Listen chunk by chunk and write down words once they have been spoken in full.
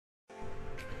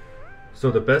So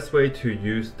the best way to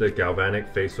use the galvanic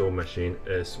facial machine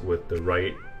is with the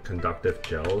right conductive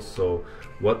gels. So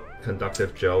what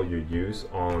conductive gel you use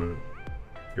on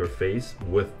your face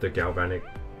with the galvanic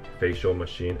facial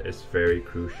machine is very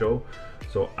crucial.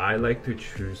 So I like to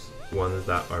choose ones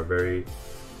that are very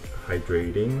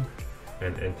hydrating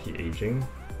and anti-aging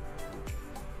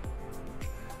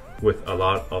with a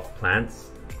lot of plants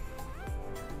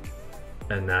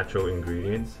and natural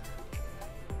ingredients.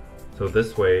 So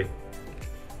this way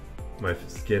my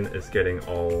skin is getting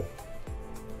all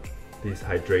these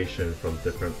hydration from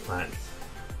different plants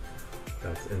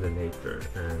that's in the nature,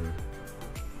 and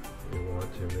you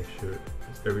want to make sure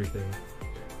it's everything.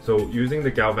 So using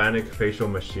the galvanic facial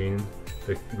machine,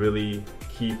 the really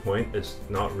key point is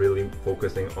not really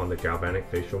focusing on the galvanic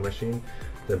facial machine.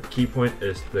 The key point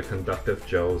is the conductive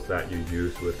gels that you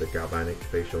use with the galvanic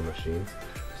facial machines.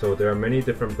 So there are many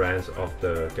different brands of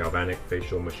the galvanic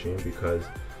facial machine because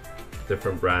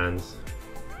different brands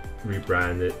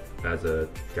rebrand it as a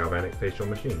galvanic facial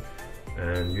machine,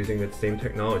 and using the same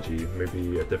technology,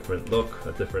 maybe a different look,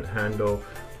 a different handle,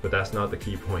 but that's not the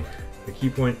key point. The key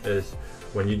point is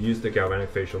when you use the galvanic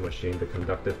facial machine, the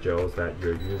conductive gels that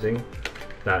you're using,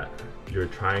 that you're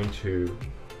trying to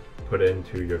put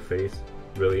into your face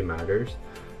really matters,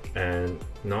 and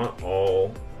not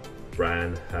all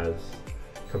brand has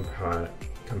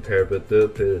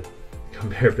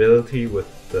comparability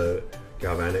with the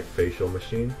galvanic facial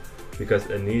machine because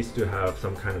it needs to have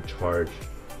some kind of charge.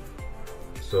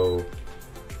 So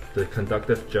the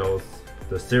conductive gels,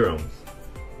 the serums,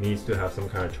 needs to have some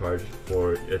kind of charge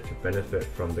for it to benefit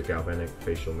from the galvanic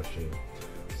facial machine.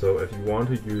 So if you want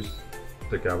to use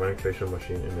the galvanic facial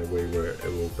machine in a way where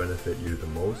it will benefit you the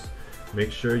most,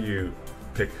 make sure you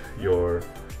pick your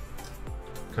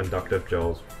conductive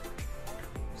gels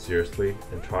seriously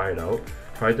and try it out.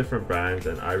 Try different brands,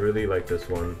 and I really like this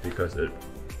one because it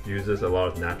uses a lot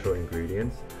of natural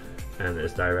ingredients and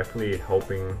is directly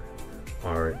helping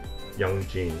our young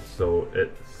genes. So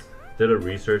it did a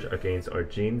research against our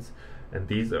genes, and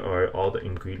these are all the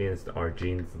ingredients that our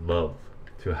genes love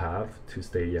to have to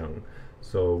stay young.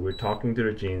 So we're talking to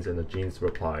the genes and the genes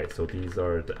reply. So these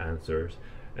are the answers,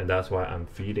 and that's why I'm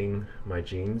feeding my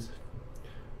genes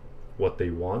what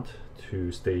they want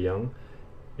to stay young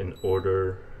in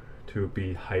order to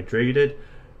be hydrated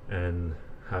and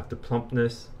have the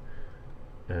plumpness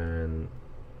and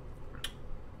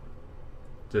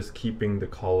just keeping the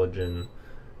collagen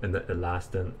and the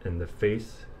elastin in the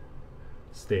face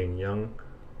staying young.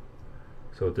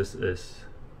 So this is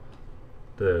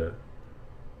the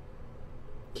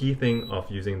key thing of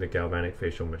using the galvanic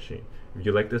facial machine. If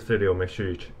you like this video, make sure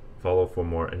you follow for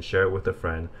more and share it with a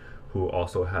friend who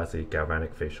also has a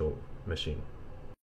galvanic facial machine.